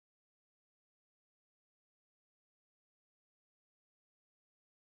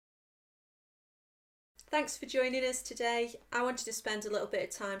Thanks for joining us today. I wanted to spend a little bit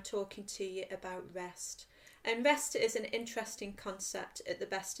of time talking to you about rest. And rest is an interesting concept at the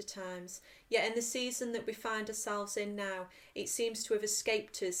best of times, yet in the season that we find ourselves in now, it seems to have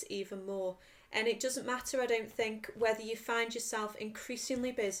escaped us even more. And it doesn't matter, I don't think, whether you find yourself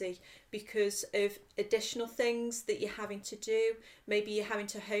increasingly busy because of additional things that you're having to do. Maybe you're having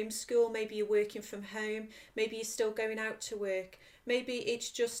to homeschool, maybe you're working from home, maybe you're still going out to work. Maybe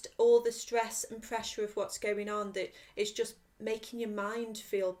it's just all the stress and pressure of what's going on that is just making your mind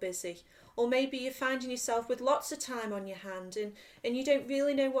feel busy. Or maybe you're finding yourself with lots of time on your hand and you don't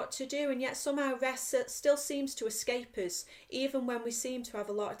really know what to do, and yet somehow rest still seems to escape us, even when we seem to have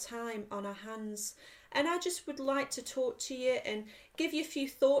a lot of time on our hands. And I just would like to talk to you and give you a few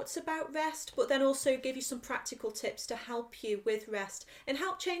thoughts about rest, but then also give you some practical tips to help you with rest and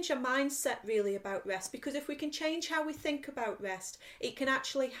help change your mindset really about rest. Because if we can change how we think about rest, it can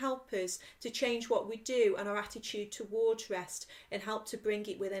actually help us to change what we do and our attitude towards rest and help to bring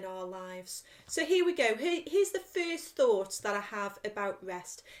it within our lives. So here we go. Here's the first thought that I have about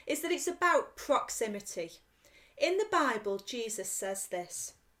rest, is that it's about proximity. In the Bible, Jesus says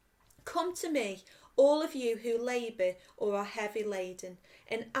this: "Come to me, all of you who labour or are heavy laden,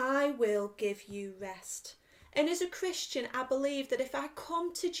 and I will give you rest." And as a Christian, I believe that if I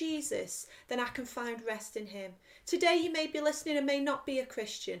come to Jesus, then I can find rest in him. Today you may be listening and may not be a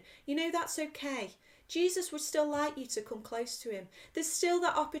Christian. You know, that's okay. Jesus would still like you to come close to him. There's still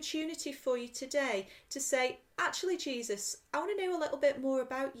that opportunity for you today to say, actually, Jesus, I want to know a little bit more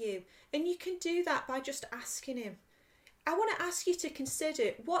about you. And you can do that by just asking him. I want to ask you to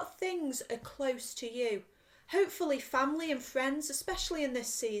consider what things are close to you. Hopefully family and friends, especially in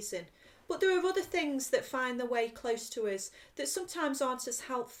this season. But there are other things that find their way close to us that sometimes aren't as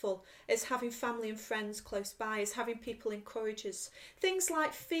helpful as having family and friends close by, as having people encourage us. Things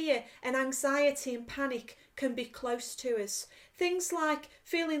like fear and anxiety and panic can be close to us. Things like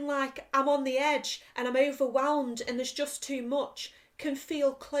feeling like I'm on the edge and I'm overwhelmed and there's just too much can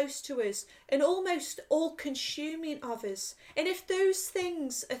feel close to us and almost all-consuming of us. And if those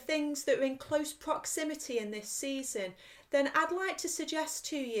things are things that are in close proximity in this season, then I'd like to suggest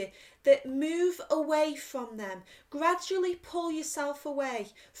to you that move away from them. Gradually pull yourself away.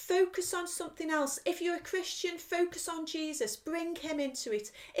 Focus on something else. If you're a Christian, focus on Jesus. Bring him into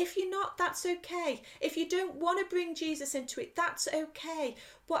it. If you're not, that's okay. If you don't want to bring Jesus into it, that's okay.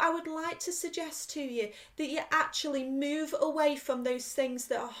 But I would like to suggest to you that you actually move away from those things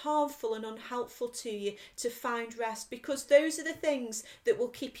that are harmful and unhelpful to you to find rest, because those are the things that will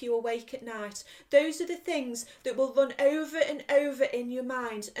keep you awake at night. Those are the things that will run over and over in your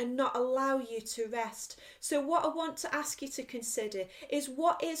mind and not allow you to rest. So what I want to ask you to consider is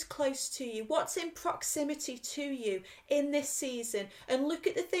what is close to you, what's in proximity to you in this season, and look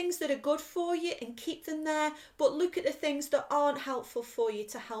at the things that are good for you and keep them there, but look at the things that aren't helpful for you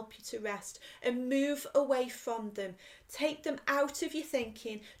to help you to rest and move away from them. Take them out of your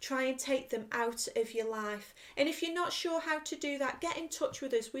thinking. Try and take them out of your life. And if you're not sure how to do that, get in touch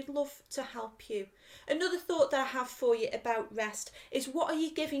with us. We'd love to help you. Another thought that I have for you about rest is, what are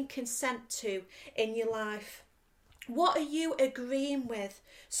you giving consent to in your life? What are you agreeing with?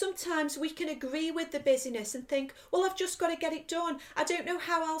 Sometimes we can agree with the busyness and think, well, I've just got to get it done. I don't know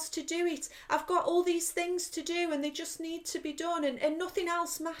how else to do it. I've got all these things to do and they just need to be done, and nothing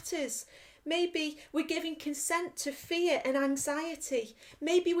else matters. Maybe we're giving consent to fear and anxiety.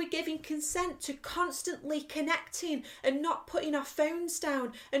 Maybe we're giving consent to constantly connecting and not putting our phones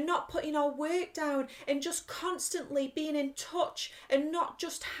down and not putting our work down and just constantly being in touch and not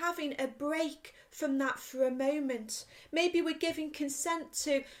just having a break from that for a moment. Maybe we're giving consent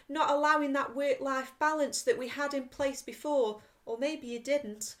to not allowing that work-life balance that we had in place before, or maybe you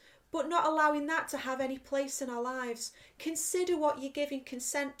didn't, but not allowing that to have any place in our lives. Consider what you're giving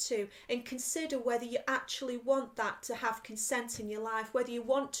consent to and consider whether you actually want that to have consent in your life, whether you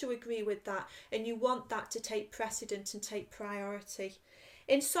want to agree with that and you want that to take precedent and take priority.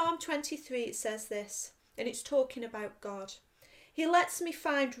 In Psalm 23 it says this, and it's talking about God. He lets me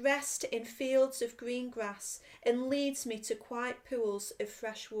find rest in fields of green grass and leads me to quiet pools of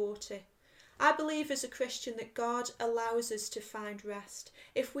fresh water. I believe as a Christian that God allows us to find rest.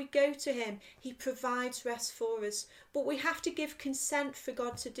 If we go to him, he provides rest for us. But we have to give consent for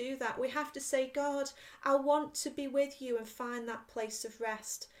God to do that. We have to say, God, I want to be with you and find that place of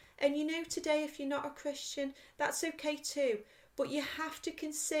rest. And you know, today, if you're not a Christian, that's okay too. But you have to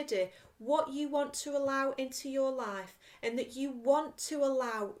consider what you want to allow into your life and that you want to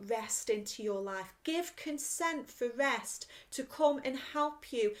allow rest into your life. Give consent for rest to come and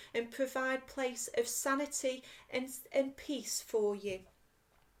help you and provide place of sanity and peace for you.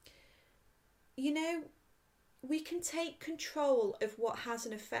 You know, we can take control of what has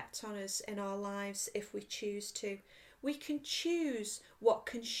an effect on us in our lives if we choose to. We can choose what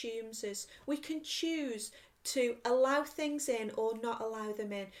consumes us. We can choose to allow things in or not allow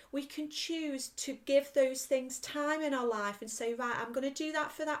them in. We can choose to give those things time in our life and say, right, I'm going to do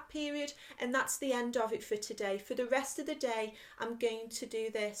that for that period and that's the end of it for today. For the rest of the day, I'm going to do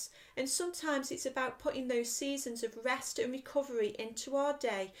this. And sometimes it's about putting those seasons of rest and recovery into our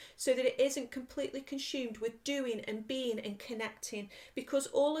day so that it isn't completely consumed with doing and being and connecting, because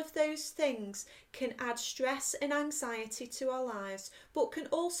all of those things can add stress and anxiety to our lives, but can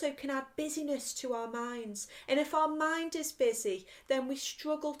add busyness to our minds. And if our mind is busy, then we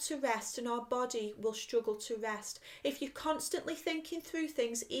struggle to rest and our body will struggle to rest. If you're constantly thinking through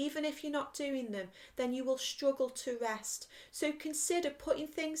things, even if you're not doing them, then you will struggle to rest. So consider putting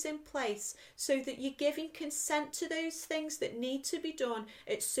things in place so that you're giving consent to those things that need to be done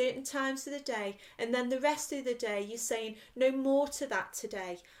at certain times of the day, and then the rest of the day you're saying no more to that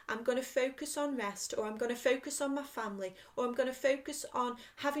today. I'm going to focus on rest, or I'm going to focus on my family, or I'm going to focus on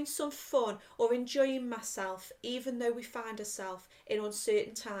having some fun or enjoying myself, even though we find ourselves in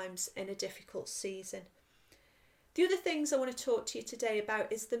uncertain times in a difficult season. The other things I want to talk to you today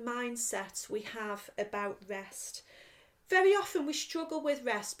about is the mindset we have about rest. Very often we struggle with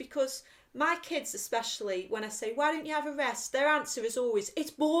rest because my kids, especially, when I say, why don't you have a rest? Their answer is always,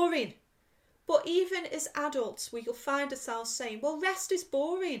 it's boring. But even as adults, we'll find ourselves saying, well, rest is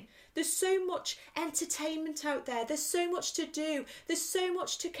boring. There's so much entertainment out there. There's so much to do. There's so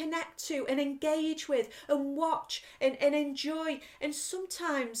much to connect to and engage with and watch and enjoy. And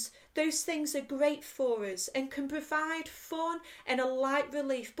sometimes those things are great for us and can provide fun and a light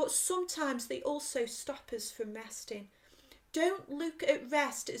relief. But sometimes they also stop us from resting. Don't look at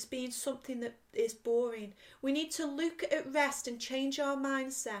rest as being something that is boring. We need to look at rest and change our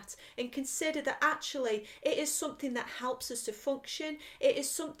mindset and consider that actually it is something that helps us to function. It is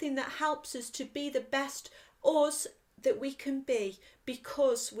something that helps us to be the best us that we can be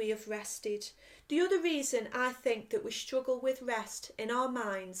because we have rested. The other reason I think that we struggle with rest in our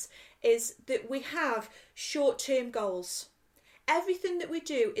minds is that we have short-term goals. Everything that we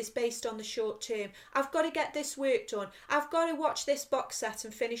do is based on the short term. I've got to get this work done. I've got to watch this box set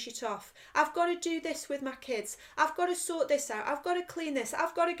and finish it off. I've got to do this with my kids. I've got to sort this out. I've got to clean this.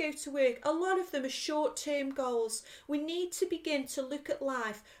 I've got to go to work. A lot of them are short-term goals. We need to begin to look at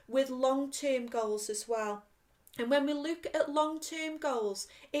life with long-term goals as well. And when we look at long-term goals,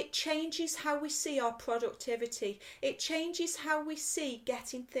 it changes how we see our productivity. It changes how we see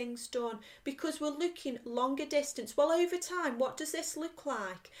getting things done, because we're looking longer distance. Well, over time, what does this look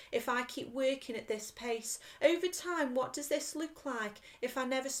like if I keep working at this pace? Over time, what does this look like if I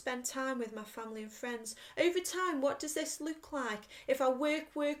never spend time with my family and friends? Over time, what does this look like if I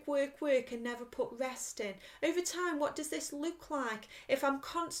work and never put rest in? Over time, what does this look like if I'm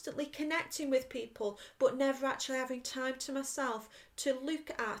constantly connecting with people but never actually having time to myself to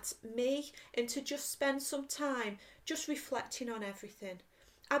look at me and to just spend some time just reflecting on everything?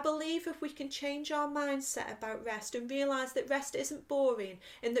 I believe if we can change our mindset about rest and realise that rest isn't boring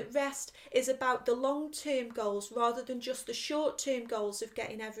and that rest is about the long-term goals rather than just the short-term goals of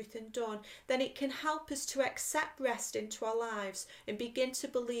getting everything done, then it can help us to accept rest into our lives and begin to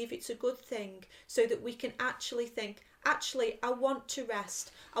believe it's a good thing, so that we can actually think, actually, I want to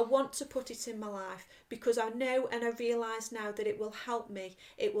rest. I want to put it in my life because I know and I realise now that it will help me.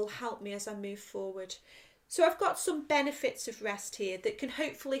 It will help me as I move forward. So I've got some benefits of rest here that can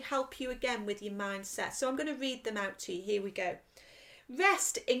hopefully help you again with your mindset. So I'm going to read them out to you. Here we go.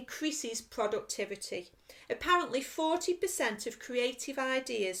 Rest increases productivity. Apparently 40% of creative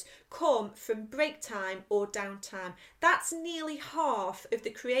ideas come from break time or downtime. That's nearly half of the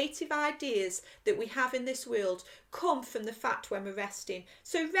creative ideas that we have in this world come from the fact when we're resting.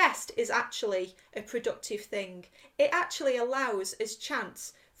 So rest is actually a productive thing. It actually allows us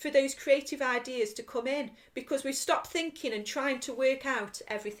chance for those creative ideas to come in because we stop thinking and trying to work out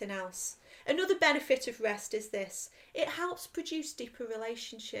everything else. Another benefit of rest is this: it helps produce deeper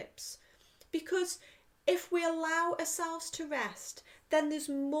relationships, because if we allow ourselves to rest, then there's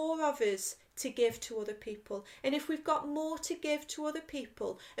more of us to give to other people. And if we've got more to give to other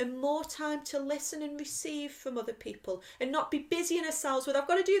people and more time to listen and receive from other people and not be busying ourselves with, I've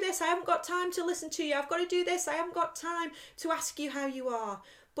got to do this, I haven't got time to listen to you, I've got to do this, I haven't got time to ask you how you are.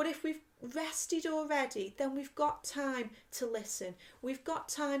 But if we've rested already, then we've got time to listen. We've got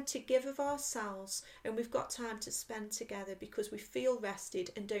time to give of ourselves, and we've got time to spend together because we feel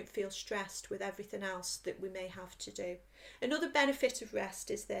rested and don't feel stressed with everything else that we may have to do. Another benefit of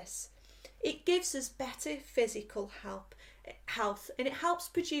rest is this: It gives us better physical health, and it helps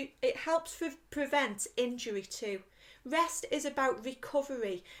prevent injury too. Rest is about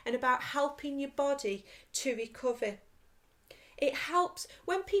recovery and about helping your body to recover. It helps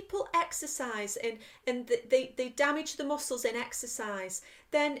when people exercise and they damage the muscles in exercise,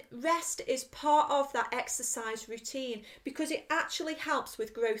 then rest is part of that exercise routine because it actually helps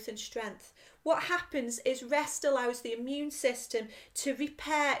with growth and strength. What happens is rest allows the immune system to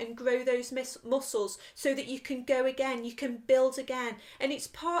repair and grow those muscles so that you can go again, you can build again. And it's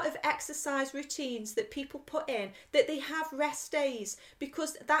part of exercise routines that people put in, that they have rest days,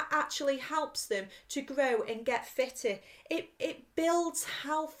 because that actually helps them to grow and get fitter. It builds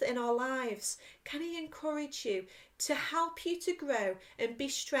health in our lives. Can I encourage you to help you to grow and be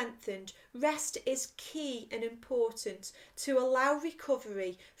strengthened? Rest is key and important to allow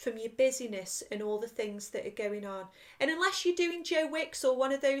recovery from your busyness and all the things that are going on. And unless you're doing Joe Wicks or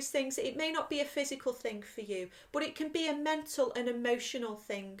one of those things, it may not be a physical thing for you, but it can be a mental and emotional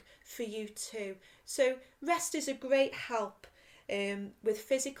thing for you too. So rest is a great help with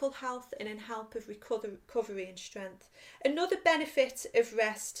physical health and in help of recovery and strength. Another benefit of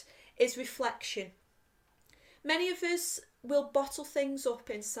rest is reflection. Many of us will bottle things up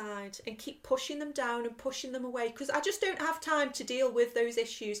inside and keep pushing them down and pushing them away because I just don't have time to deal with those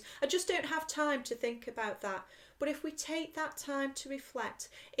issues. I just don't have time to think about that. But if we take that time to reflect,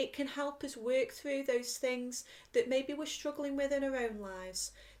 it can help us work through those things that maybe we're struggling with in our own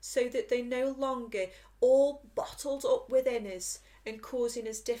lives, so that they're no longer all bottled up within us and causing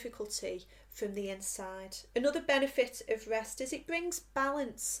us difficulty from the inside. Another benefit of rest is it brings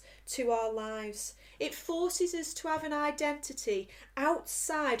balance to our lives. It forces us to have an identity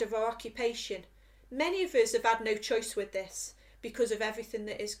outside of our occupation. Many of us have had no choice with this because of everything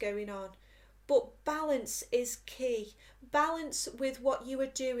that is going on. But balance is key. Balance with what you are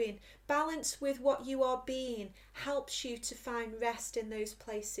doing, balance with what you are being, helps you to find rest in those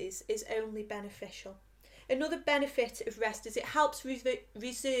places, is only beneficial. Another benefit of rest is it helps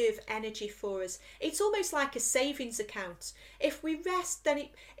reserve energy for us. It's almost like a savings account. If we rest, then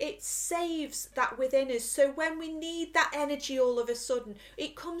it saves that within us. So when we need that energy all of a sudden,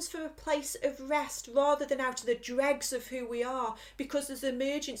 it comes from a place of rest rather than out of the dregs of who we are because there's an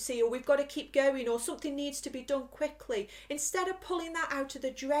emergency or we've got to keep going or something needs to be done quickly. Instead of pulling that out of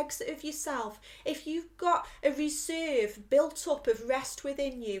the dregs of yourself, if you've got a reserve built up of rest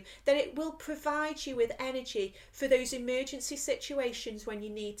within you, then it will provide you with energy for those emergency situations when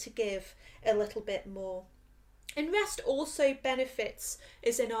you need to give a little bit more. And rest also benefits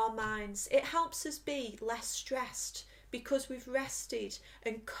us in our minds. It helps us be less stressed because we've rested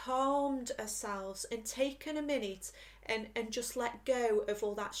and calmed ourselves and taken a minute and just let go of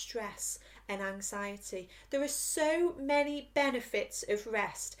all that stress and anxiety. There are so many benefits of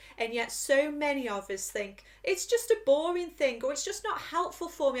rest, and yet so many of us think it's just a boring thing or it's just not helpful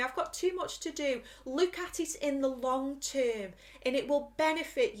for me. I've got too much to do. Look at it in the long term, and it will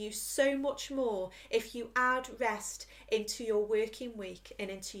benefit you so much more if you add rest into your working week and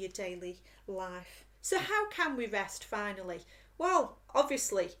into your daily life. So how can we rest finally? Well,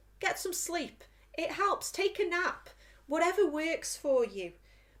 obviously, get some sleep. It helps. Take a nap. Whatever works for you.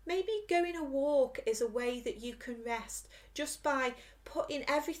 Maybe going a walk is a way that you can rest just by putting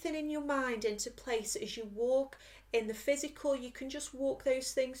everything in your mind into place as you walk. In the physical, you can just walk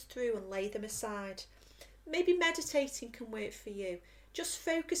those things through and lay them aside. Maybe meditating can work for you. Just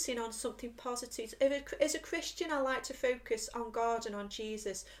focusing on something positive. As a Christian, I like to focus on God and on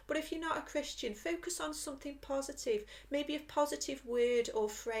Jesus. But if you're not a Christian, focus on something positive. Maybe a positive word or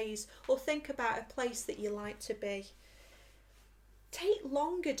phrase, or think about a place that you like to be. Take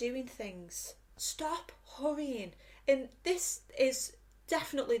longer doing things. Stop hurrying. And this is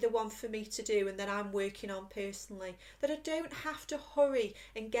definitely the one for me to do and that I'm working on personally. That I don't have to hurry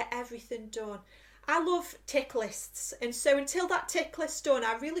and get everything done. I love tick lists, and so until that tick list's done,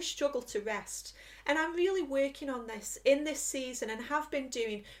 I really struggle to rest. And I'm really working on this in this season and have been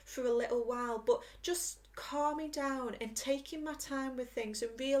doing for a little while, but just calming down and taking my time with things and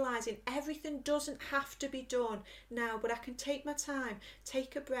realising everything doesn't have to be done now, but I can take my time,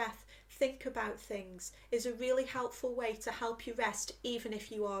 take a breath, think about things is a really helpful way to help you rest even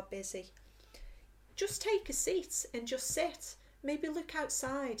if you are busy. Just take a seat and just sit. Maybe look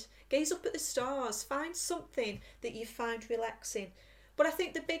outside, gaze up at the stars, find something that you find relaxing. But I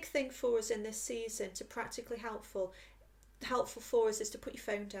think the big thing for us in this season to practically helpful for us is to put your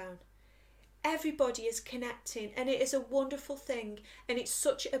phone down. Everybody is connecting and it is a wonderful thing, and it's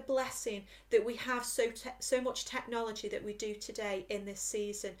such a blessing that we have so much technology that we do today in this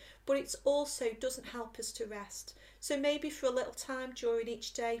season, but it also doesn't help us to rest. So maybe for a little time during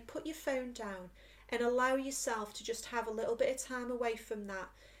each day, put your phone down and allow yourself to just have a little bit of time away from that.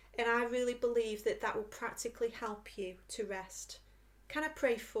 And I really believe that that will practically help you to rest. Can I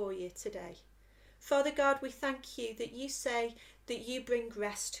pray for you today? Father God, we thank you that you say that you bring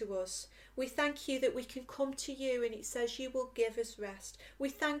rest to us. We thank you that we can come to you and it says you will give us rest. We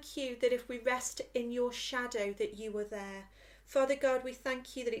thank you that if we rest in your shadow that you are there. Father God, we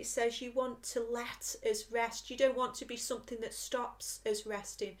thank you that it says you want to let us rest. You don't want to be something that stops us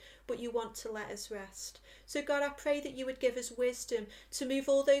resting, but you want to let us rest. So God, I pray that you would give us wisdom to move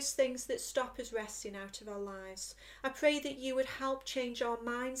all those things that stop us resting out of our lives. I pray that you would help change our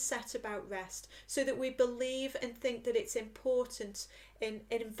mindset about rest so that we believe and think that it's important and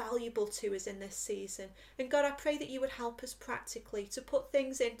invaluable to us in this season. And God, I pray that you would help us practically to put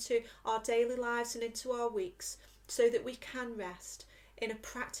things into our daily lives and into our weeks so that we can rest in a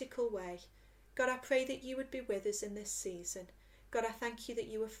practical way. God, I pray that you would be with us in this season. God, I thank you that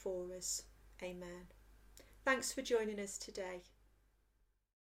you are for us. Amen. Thanks for joining us today.